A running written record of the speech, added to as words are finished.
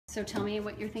So tell me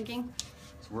what you're thinking.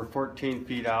 So we're 14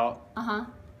 feet out. Uh-huh.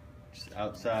 Just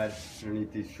outside,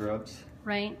 underneath these shrubs.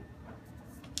 Right.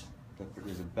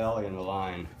 There's a belly in the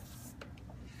line,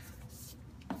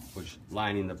 which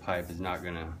lining the pipe is not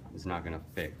gonna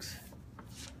fix.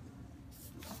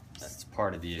 That's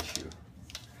part of the issue.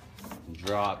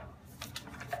 Drop.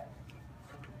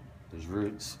 There's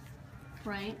roots.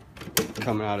 Right.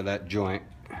 Coming out of that joint.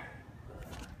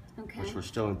 Okay. Which we're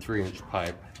still in 3-inch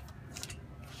pipe.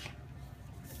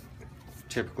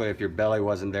 Typically, if your belly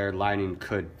wasn't there, lining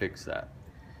could fix that.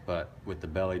 But with the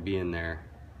belly being there,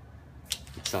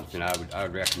 it's something I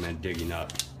would recommend digging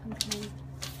up. Okay.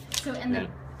 So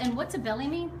and what's a belly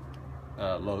mean?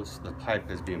 The pipe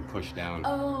is being pushed down.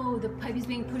 Oh, the pipe is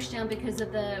being pushed down because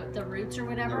of the roots or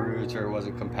whatever? The roots, or it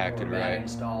wasn't compacted or a bad right.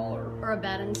 install or a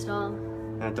bad install.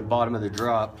 And at the bottom of the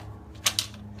drop,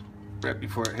 right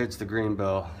before it hits the green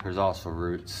bell, there's also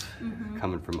roots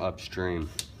coming from upstream.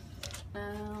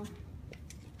 Oh.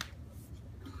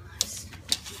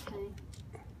 Okay.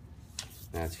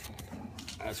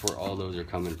 That's where all those are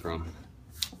coming from.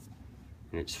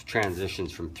 And it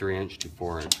transitions from 3-inch to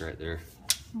 4-inch right there.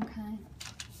 Okay.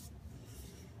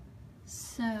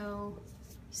 So.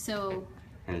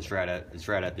 And it's right at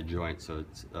the joint, so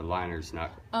the liner's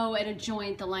not. Oh, at a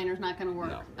joint, the liner's not going to work.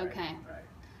 No. Okay. Right.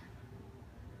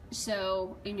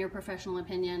 So, in your professional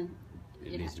opinion,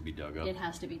 It needs to be dug up. It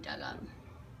has to be dug up.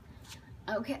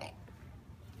 Okay.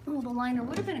 Well, the liner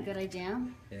would have been a good idea,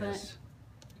 Yes.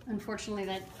 but unfortunately,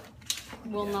 that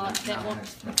will Yeah, not. That when will.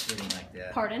 there's a fitting like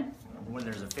that. Pardon? When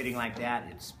there's a fitting like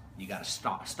that, you got to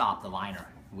stop the liner.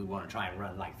 We want to try and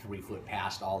run like 3 foot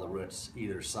past all the roots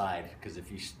either side, because if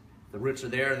the roots are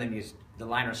there and then the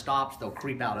liner stops, they'll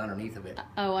creep out underneath of it.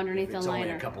 Oh, underneath if the it's liner.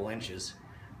 only a couple inches.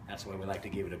 That's why we like to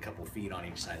give it a couple feet on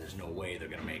each side. There's no way they're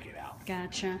going to make it out.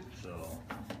 Gotcha. So.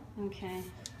 Okay.